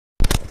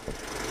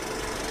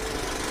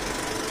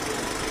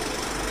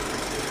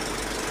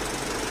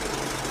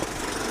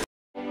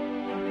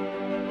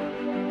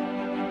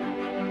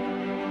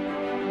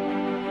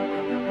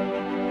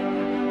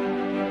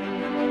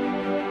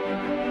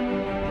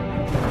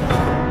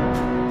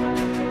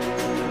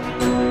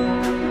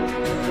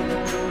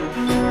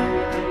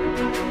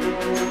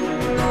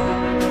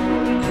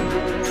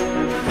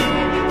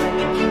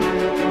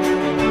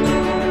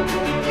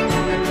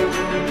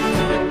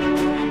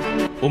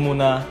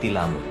Umuna Ti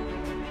Lamut.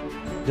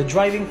 The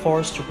driving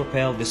force to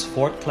propel this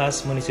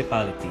fourth-class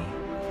municipality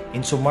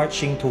into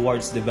marching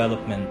towards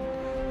development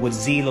with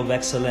zeal of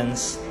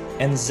excellence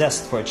and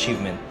zest for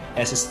achievement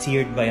as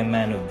steered by a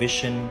man of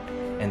vision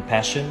and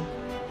passion,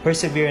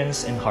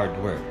 perseverance and hard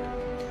work.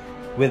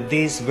 With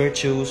these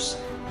virtues,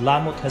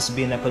 Lamut has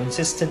been a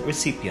consistent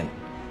recipient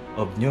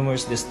of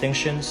numerous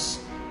distinctions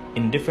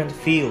in different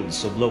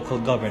fields of local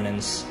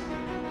governance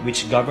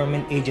which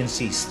government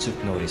agencies took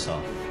notice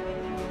of.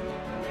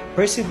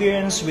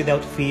 Perseverance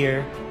without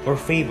fear or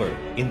favor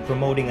in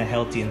promoting a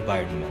healthy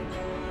environment,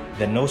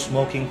 the no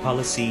smoking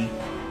policy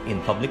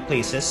in public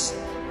places,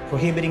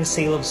 prohibiting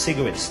sale of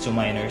cigarettes to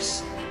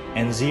minors,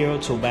 and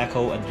zero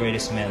tobacco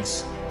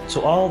advertisements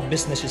to all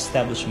business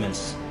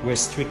establishments were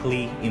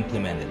strictly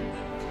implemented.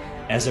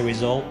 As a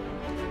result,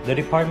 the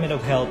Department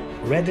of Health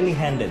readily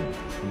handed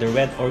the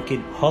Red Orchid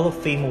Hall of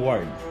Fame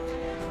Award.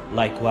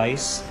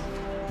 Likewise,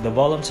 the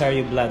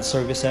voluntary blood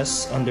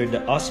services under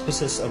the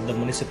auspices of the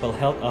Municipal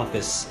Health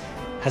Office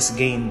has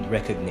gained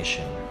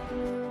recognition.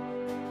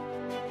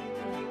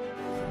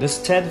 The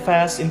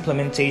steadfast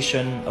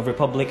implementation of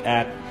Republic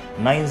Act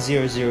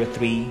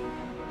 9003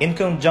 in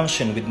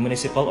conjunction with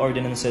municipal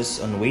ordinances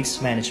on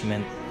waste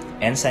management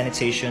and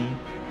sanitation,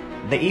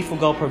 the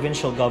Ifugao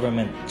provincial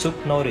government took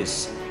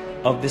notice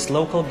of this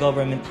local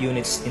government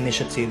unit's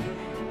initiative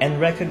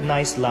and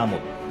recognized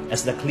Lamut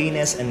as the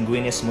cleanest and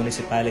greenest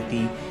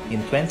municipality in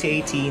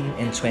 2018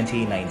 and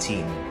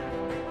 2019.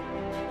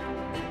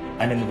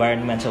 An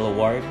environmental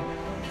award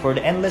for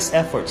the endless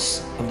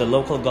efforts of the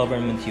local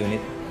government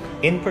unit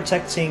in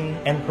protecting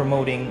and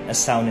promoting a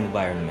sound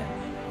environment.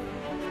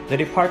 The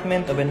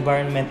Department of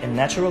Environment and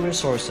Natural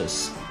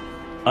Resources,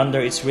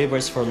 under its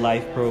Rivers for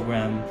Life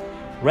program,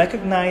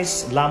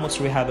 recognized Lamut's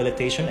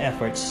rehabilitation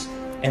efforts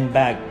and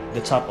bagged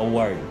the top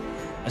award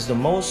as the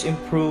most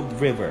improved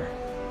river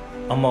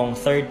among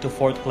 3rd to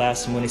 4th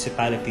class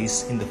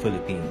municipalities in the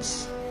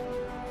Philippines.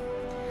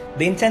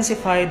 The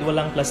intensified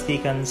walang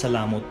plastikan sa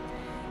Lamut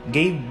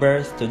gave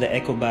birth to the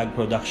eco bag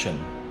production,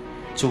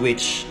 to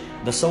which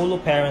the Solo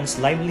Parents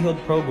Livelihood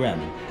Program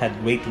had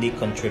greatly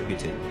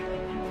contributed.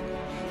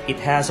 It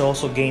has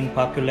also gained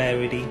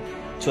popularity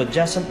to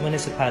adjacent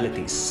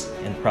municipalities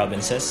and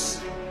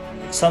provinces.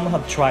 Some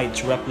have tried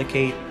to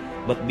replicate,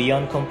 but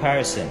beyond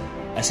comparison,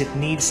 as it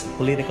needs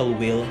political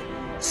will,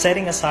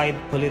 setting aside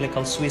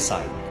political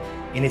suicide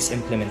in its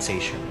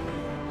implementation.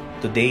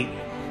 To date,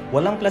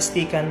 Walang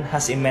Plastikan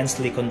has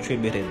immensely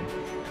contributed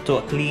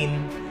to a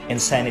clean and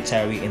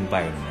sanitary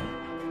environment.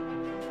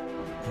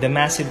 The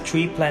massive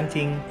tree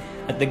planting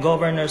at the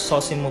Governor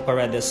Sosimo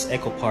Paredes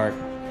Eco Park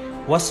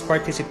was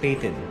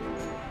participated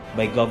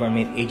by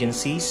government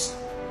agencies,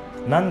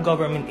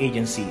 non-government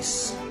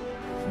agencies,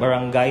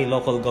 barangay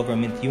local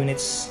government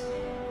units,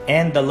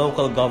 and the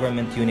local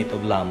government unit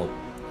of Lamut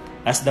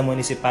as the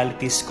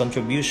municipality's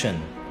contribution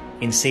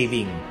in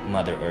saving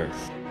Mother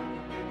Earth.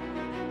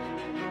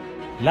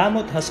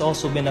 Lamut has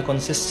also been a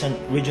consistent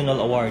regional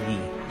awardee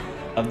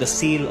of the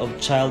Seal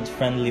of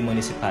Child-Friendly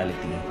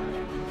Municipality,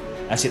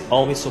 as it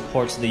always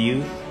supports the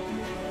youth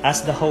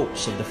as the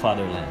hopes of the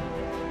fatherland.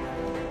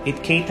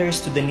 It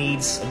caters to the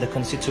needs of the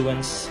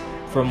constituents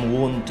from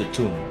womb to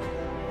tomb,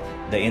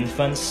 the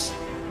infants,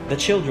 the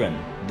children,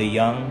 the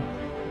young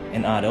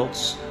and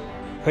adults,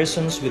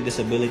 persons with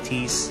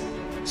disabilities,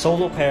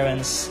 solo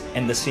parents,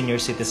 and the senior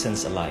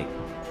citizens alike.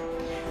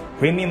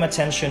 Premium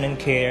attention and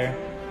care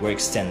were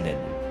extended.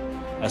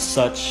 As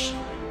such,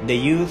 the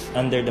youth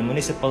under the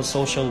Municipal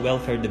Social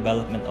Welfare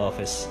Development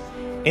Office,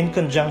 in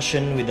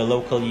conjunction with the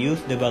local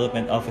youth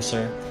development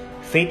officer,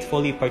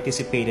 faithfully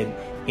participated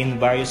in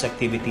various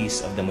activities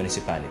of the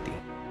municipality.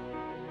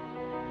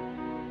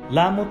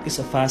 Lamut is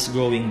a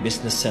fast-growing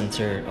business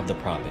center of the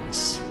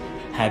province,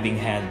 having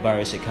had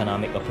various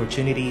economic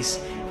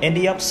opportunities and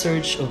the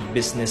upsurge of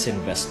business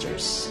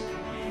investors.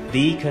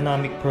 The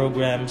economic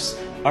programs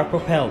are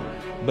propelled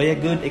by a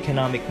good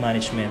economic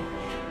management,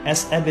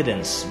 as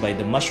evidenced by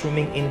the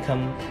mushrooming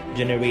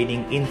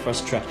income-generating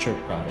infrastructure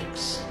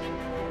products.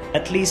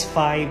 At least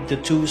 5 to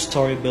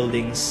 2-story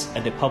buildings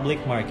at the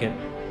public market,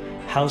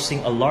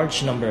 housing a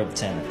large number of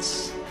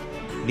tenants.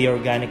 The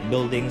organic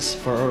buildings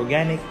for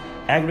organic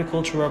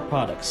agricultural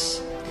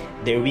products.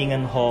 The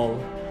Iringan Hall,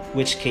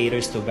 which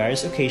caters to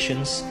various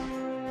occasions,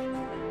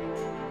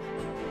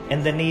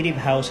 and the native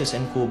houses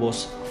and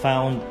kubos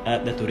found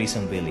at the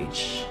tourism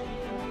village.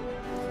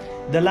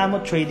 The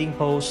Lamut Trading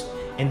Post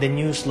and the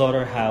new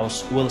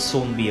slaughterhouse will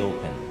soon be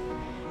open,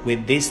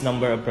 with this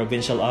number of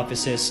provincial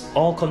offices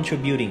all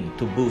contributing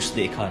to boost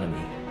the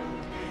economy.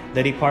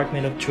 The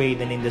Department of Trade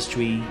and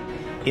Industry,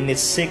 in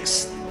its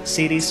 6th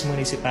Cities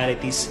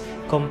Municipalities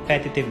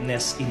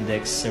Competitiveness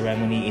Index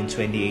ceremony in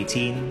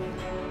 2018,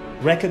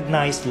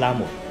 recognized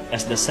Lamut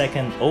as the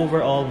 2nd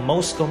overall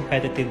most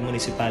competitive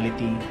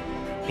municipality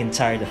in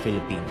the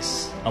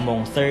Philippines,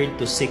 among 3rd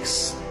to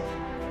 6th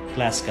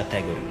class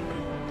category.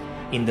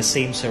 In the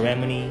same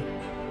ceremony,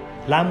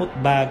 Lamut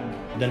bagged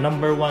the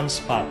 #1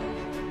 spot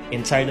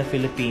in the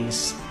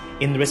Philippines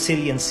in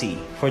resiliency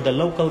for the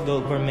local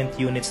government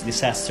unit's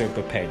disaster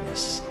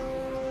preparedness.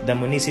 the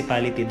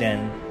municipality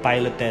then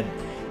piloted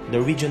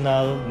the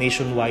regional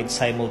nationwide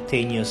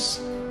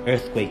simultaneous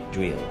earthquake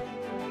drill.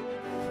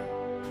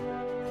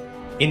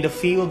 In the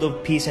field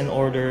of peace and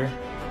order,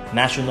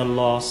 national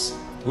laws,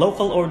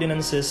 local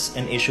ordinances,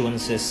 and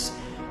issuances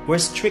were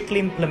strictly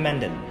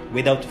implemented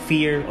without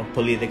fear of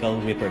political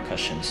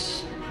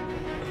repercussions.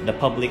 The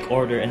Public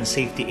Order and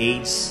Safety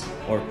Aids,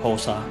 or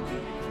POSA,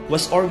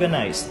 was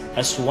organized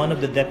as one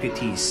of the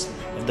deputies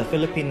of the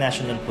Philippine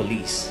National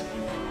Police,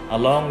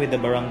 along with the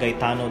barangay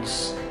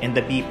tanods and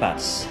the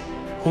BPATs,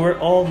 who were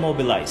all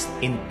mobilized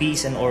in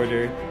peace and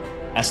order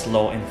as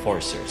law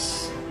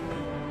enforcers.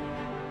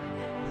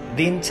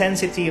 The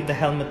intensity of the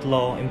helmet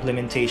law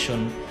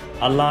implementation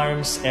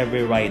alarms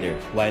every rider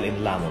while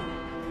in Lamut.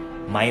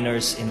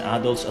 Minors and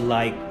adults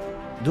alike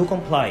do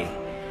comply,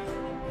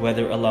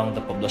 whether along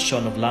the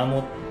poblacion of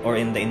Lamut or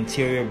in the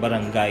interior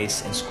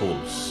barangays and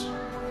schools.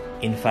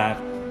 In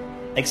fact,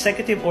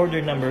 Executive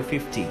Order No.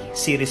 50,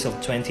 Series of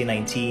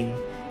 2019,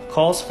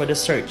 calls for the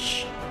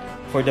search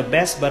for the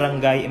best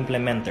barangay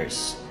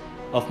implementers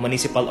of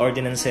municipal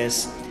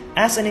ordinances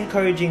as an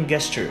encouraging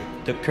gesture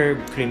to curb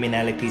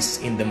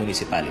criminalities in the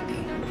municipality.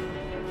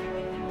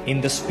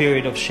 In the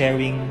spirit of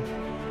sharing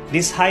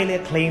these highly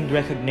acclaimed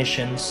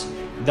recognitions,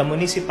 the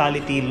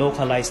municipality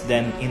localized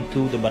them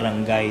into the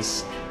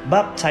barangays,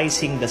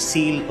 baptizing the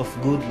seal of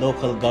good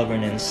local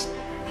governance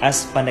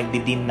as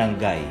Panagdidin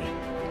Nangay,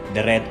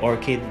 the Red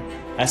Orchid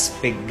as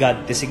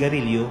Peggad de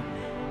Cigarillo,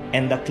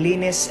 and the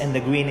cleanest and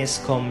the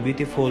greenest cum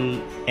beautiful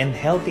and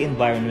healthy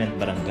environment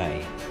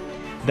barangay.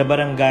 The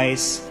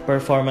barangay's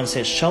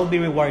performances shall be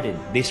rewarded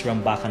this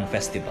Rambakan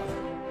festival.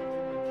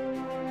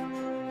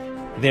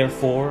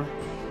 Therefore,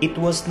 it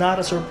was not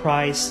a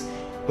surprise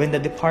when the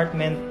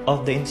Department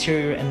of the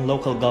Interior and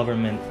Local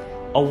Government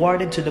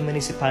awarded to the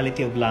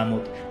municipality of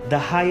Lamut the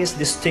highest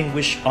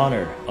distinguished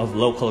honor of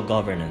local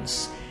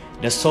governance,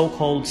 the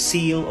so-called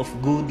Seal of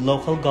Good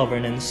Local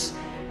Governance,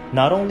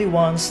 not only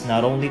once,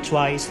 not only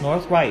twice,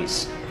 nor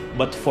thrice,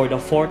 but for the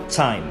fourth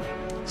time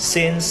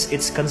since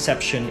its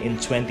conception in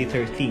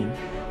 2013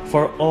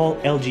 for all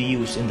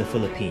LGUs in the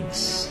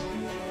Philippines.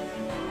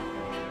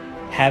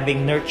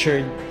 Having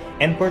nurtured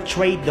and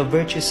portrayed the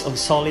virtues of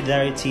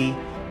solidarity,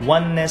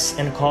 oneness,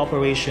 and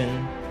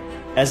cooperation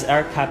as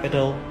our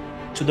capital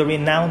to the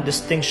renowned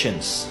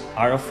distinctions,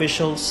 our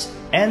officials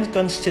and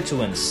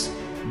constituents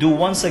do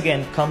once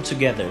again come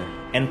together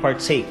and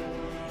partake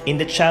in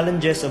the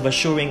challenges of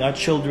assuring our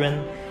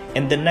children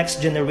and the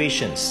next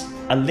generations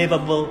a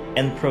livable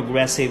and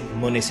progressive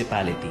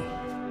municipality.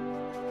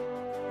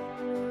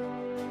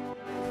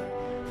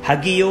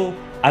 Hagiyo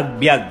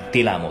agbyag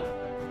ti Lamut.